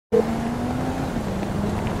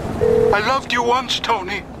I loved you once,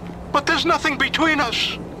 Tony, but there's nothing between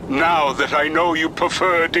us. Now that I know you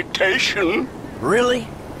prefer dictation... Really?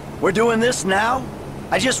 We're doing this now?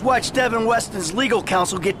 I just watched Devin Weston's legal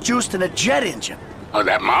counsel get juiced in a jet engine. Oh,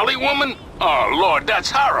 that Molly woman? Oh, Lord,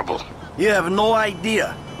 that's horrible. You have no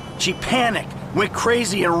idea. She panicked, went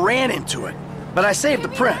crazy, and ran into it. But I saved the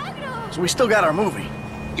print, so we still got our movie.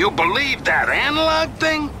 You believe that analog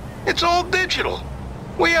thing? It's all digital.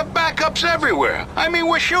 We have backups everywhere. I mean,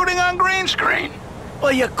 we're shooting on green screen.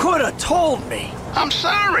 Well, you could have told me. I'm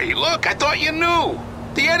sorry. Look, I thought you knew.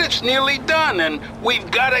 The edit's nearly done, and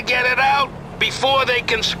we've got to get it out before they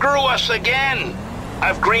can screw us again.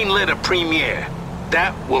 I've greenlit a premiere.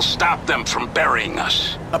 That will stop them from burying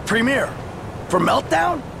us. A premiere? For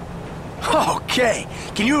Meltdown? Okay.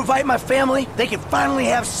 Can you invite my family? They can finally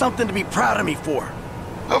have something to be proud of me for.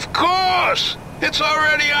 Of course! It's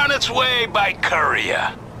already on its way by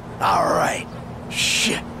courier. All right.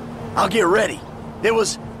 Shit. I'll get ready. It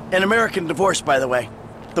was An American Divorce, by the way.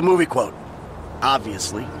 The movie quote.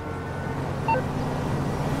 Obviously.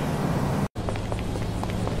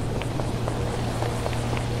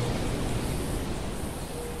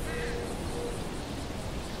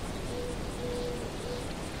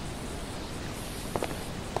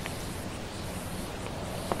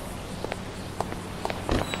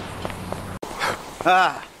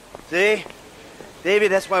 Ah, see? Davey,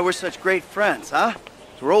 that's why we're such great friends, huh?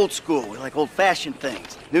 We're old school. We like old-fashioned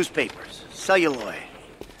things. Newspapers, celluloid.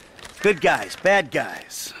 Good guys, bad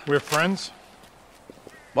guys. We're friends?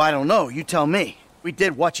 Well, I don't know. You tell me. We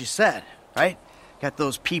did what you said, right? Got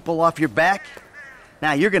those people off your back?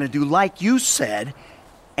 Now you're gonna do like you said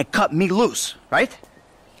and cut me loose, right?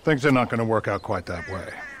 Things are not gonna work out quite that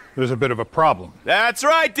way. There's a bit of a problem. That's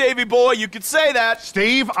right, Davey boy, you could say that.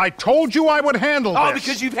 Steve, I told you I would handle this. Oh,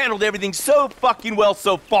 because you've handled everything so fucking well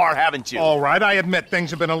so far, haven't you? All right, I admit things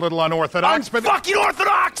have been a little unorthodox, but... Fucking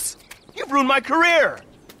orthodox! You've ruined my career!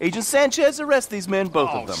 Agent Sanchez, arrest these men, both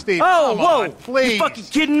of them. Steve, oh, come whoa! on, please. You fucking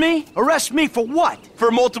kidding me? Arrest me for what?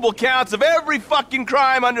 For multiple counts of every fucking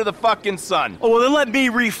crime under the fucking sun. Oh, well, then let me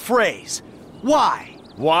rephrase. Why?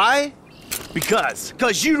 Why? Because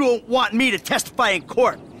you don't want me to testify in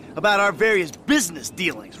court about our various business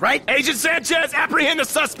dealings, right? Agent Sanchez, apprehend the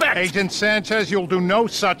suspect! Agent Sanchez, you'll do no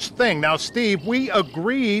such thing. Now, Steve, we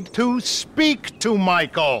agreed to speak to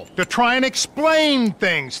Michael, to try and explain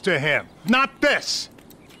things to him. Not this.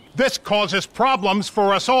 This causes problems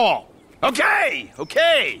for us all. Okay.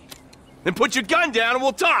 Then put your gun down and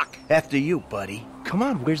we'll talk. After you, buddy. Come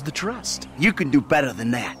on, where's the trust? You can do better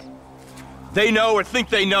than that. They know or think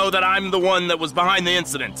they know that I'm the one that was behind the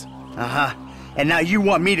incident. Uh-huh. And now you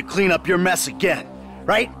want me to clean up your mess again,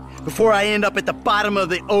 right? Before I end up at the bottom of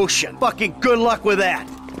the ocean. Fucking good luck with that.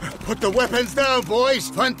 Put the weapons down, boys.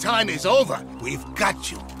 Fun time is over. We've got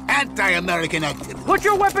you. Anti-American activity. Put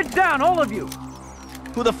your weapons down, all of you!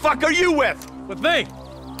 Who the fuck are you with? With me!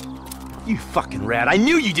 You fucking rat. I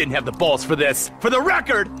knew you didn't have the balls for this. For the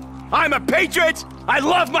record, I'm a patriot. I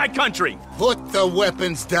love my country. Put the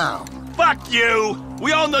weapons down. Fuck you!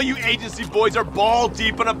 We all know you agency boys are ball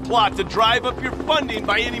deep in a plot to drive up your funding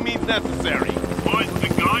by any means necessary. Put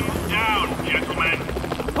the guns down, gentlemen.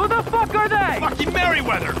 Who the fuck are they? Fucking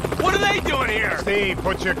Merriweather! What are they doing here? Steve,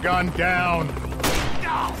 put your gun down.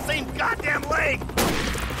 Oh, same goddamn leg!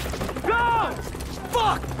 Go!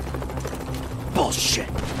 Fuck!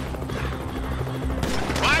 Bullshit.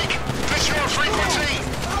 Mike, push your frequency.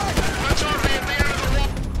 That's already at the end of the wall.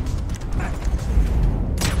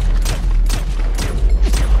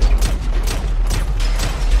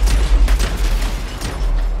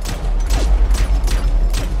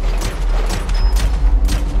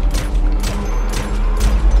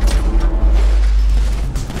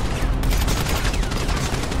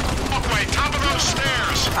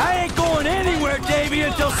 I ain't going anywhere, Davey,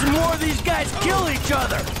 until some more of these guys kill each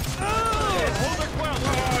other. Hold it 12.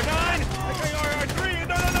 9. Okay, 3.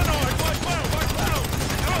 No. 12.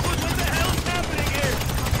 What the hell's happening here?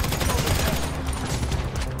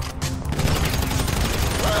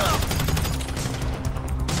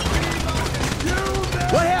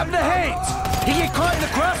 What happened to Haynes? He get caught in the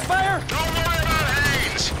crossfire? Don't worry about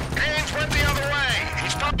Haynes. Haynes went the other way.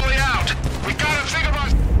 He's probably out. We gotta think about...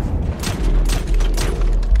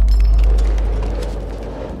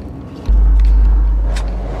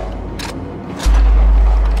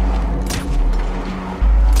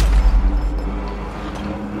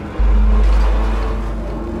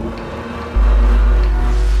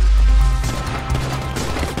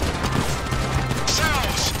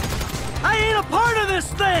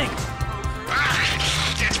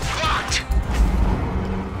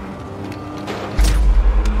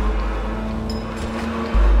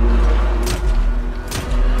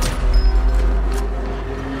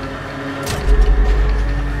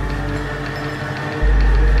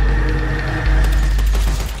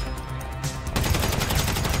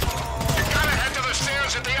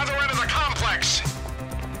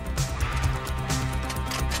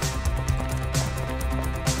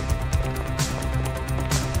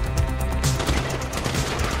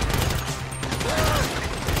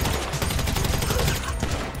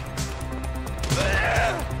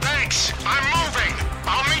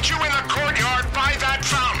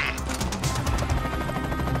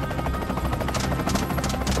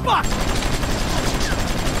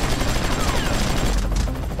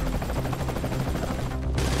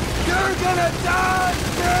 gonna die,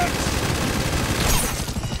 bitch!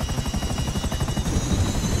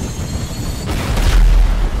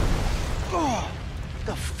 Oh, what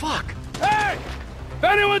the fuck? Hey! If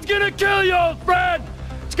anyone's gonna kill you, old friend,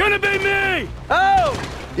 it's gonna be me! Oh!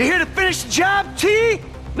 You here to finish the job, T?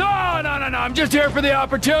 No, I'm just here for the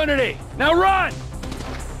opportunity. Now run!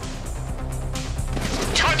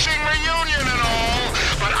 Touching reunion and all,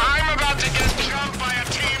 but I'm about to get jumped by a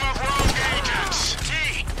team of rogue agents.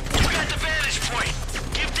 T, you got the vantage point.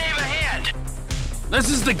 Give Dave a hand. This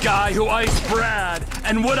is the guy who iced Brad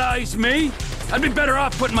and would ice me? I'd be better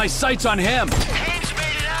off putting my sights on him. Haynes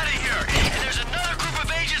made it out of here, and there's another group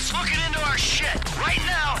of agents looking into our shit. Right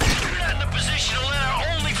now, you're not in a position to let our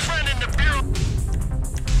only friend in the bureau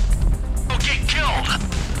get killed.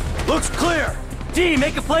 Looks clear. D,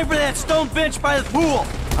 make a play for that stone bench by the pool.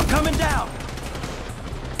 I'm coming down.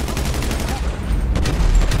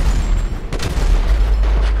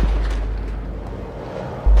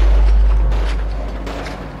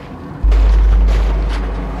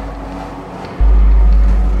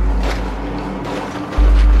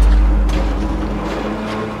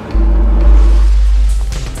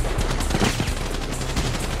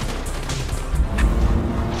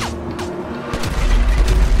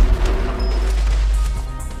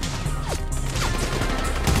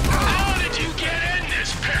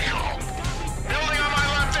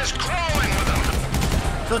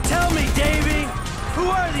 So tell me, Davey, who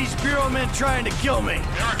are these bureau men trying to kill me?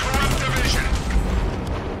 They're a corrupt division.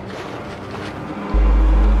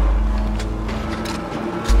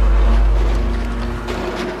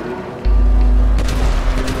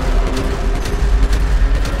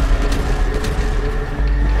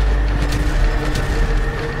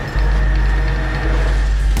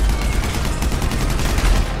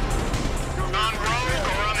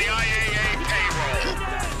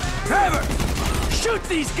 Shoot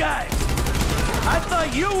these guys! I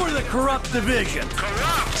thought you were the corrupt division.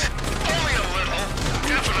 Corrupt? Only a little.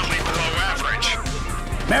 Definitely below average.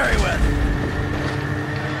 Merriweather.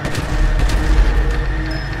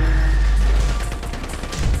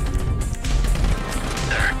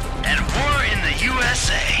 And we're in the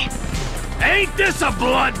USA. Ain't this a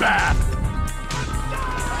bloodbath?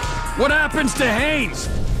 What happens to Haynes?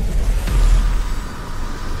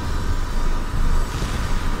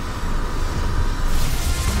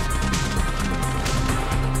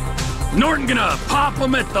 Norton gonna pop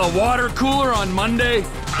him at the water cooler on Monday?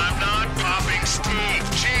 I'm not popping Steve.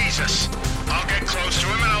 Jesus. I'll get close to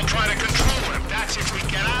him and I'll try to control him. That's if we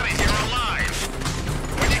get out of here alive.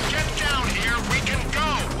 When you get down here, we can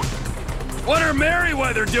go. What are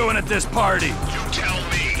Merriweather doing at this party? You tell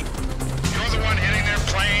me. You're the one hitting their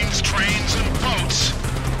planes, trains, and boats.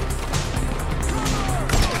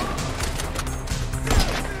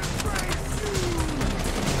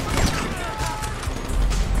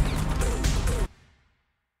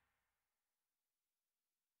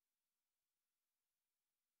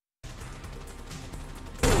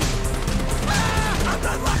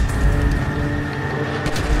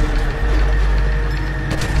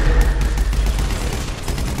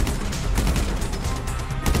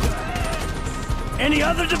 Any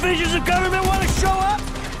other divisions of government want to show up?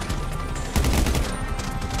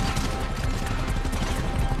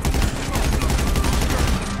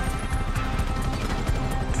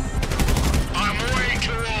 I'm way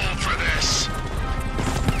too old for this.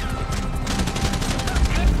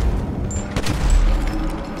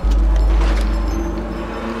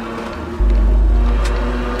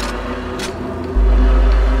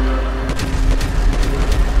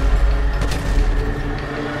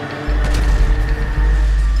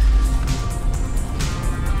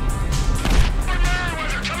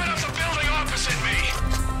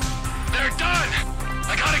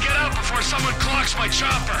 Someone clocks my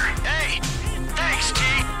chopper. Hey, thanks, T.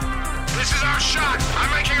 This is our shot. I'm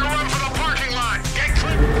making a run for the parking lot. Get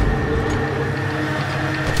clear.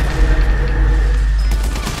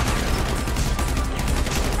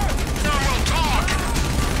 Now we'll talk.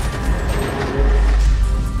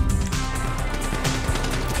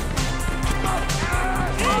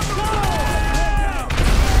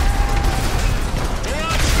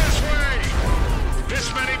 Watch this way. This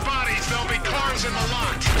many bodies, there'll be cars in the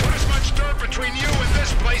lot. Put as much dirt between you and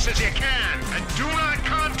this place as you can. And do not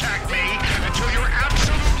contact me until you're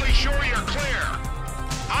absolutely sure you're clear.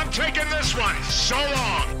 I'm taking this one. So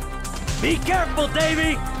long. Be careful,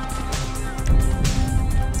 Davey!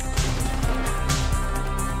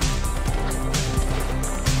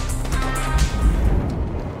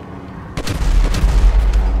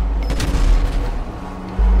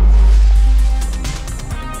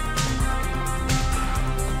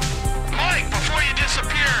 Mike, before you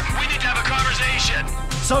disappear, we need to have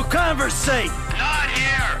So conversate! Not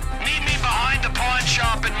here! Meet me behind the pawn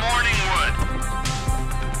shop in Morningwood.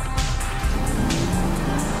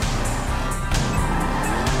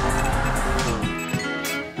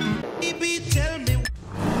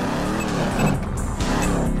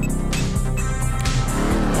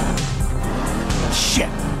 Shit!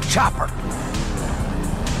 Chopper!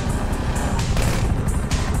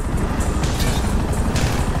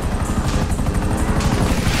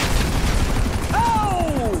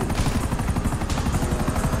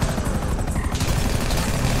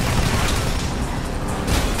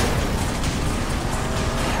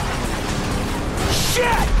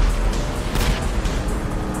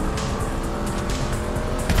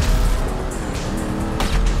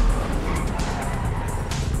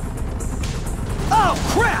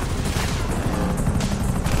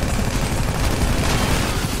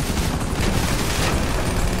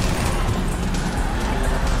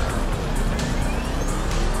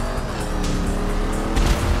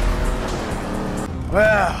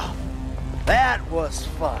 Well, that was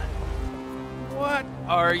fun. What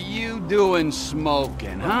are you doing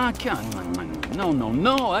smoking, huh?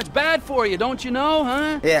 No. That's bad for you, don't you know,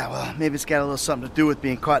 huh? Yeah, well, maybe it's got a little something to do with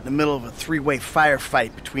being caught in the middle of a three-way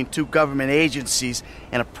firefight between two government agencies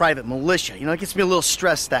and a private militia. You know, it gets me a little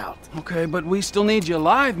stressed out. Okay, but we still need you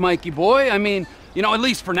alive, Mikey boy. I mean, you know, at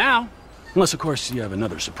least for now. Unless, of course, you have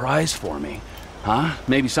another surprise for me. Huh?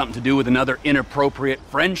 Maybe something to do with another inappropriate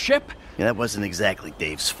friendship? Yeah, that wasn't exactly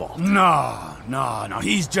Dave's fault. No.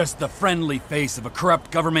 He's just the friendly face of a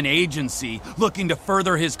corrupt government agency looking to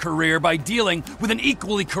further his career by dealing with an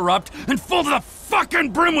equally corrupt and full to the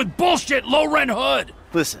fucking brim with bullshit low-rent hood.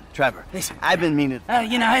 Listen, Trevor, I've been meaning... I've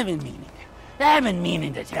been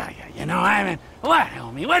meaning to tell you, What,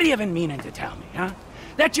 homie? What have you been meaning to tell me, huh?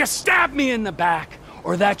 That you stabbed me in the back,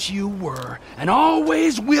 or that you were, and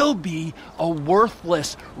always will be, a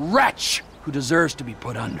worthless wretch who deserves to be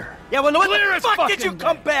put under. Yeah, well, what the fuck did you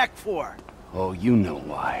come back for? Oh, you know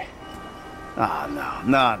why. Oh,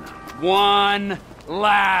 no. One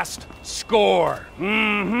last score.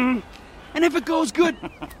 And if it goes good,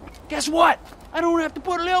 guess what? I don't have to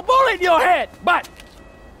put a little bullet in your head. But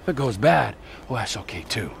if it goes bad, well, that's okay,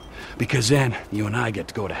 too. Because then you and I get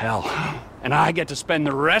to go to hell. And I get to spend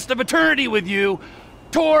the rest of eternity with you,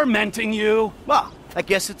 tormenting you. Well, I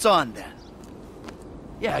guess it's on, then.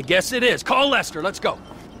 Yeah, I guess it is. Call Lester. Let's go.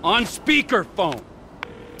 On speakerphone.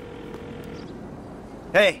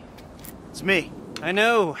 Hey, it's me. I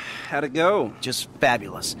know. How'd it go? Just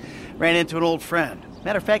fabulous. Ran into an old friend.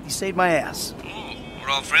 Matter of fact, he saved my ass. We're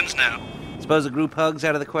all friends now. Suppose a group hug's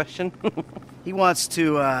out of the question? He wants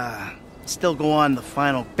to, still go on the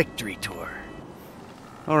final victory tour.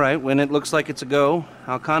 All right, when it looks like it's a go,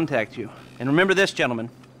 I'll contact you. And remember this,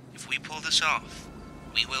 gentlemen. If we pull this off,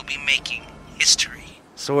 we will be making history.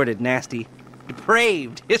 Sordid, nasty,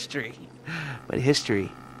 depraved history. But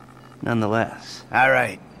history, nonetheless. All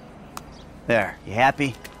right. There, you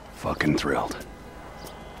happy? Fucking thrilled.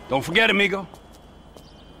 Don't forget, amigo.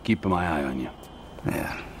 Keeping my eye on you.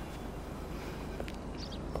 Yeah.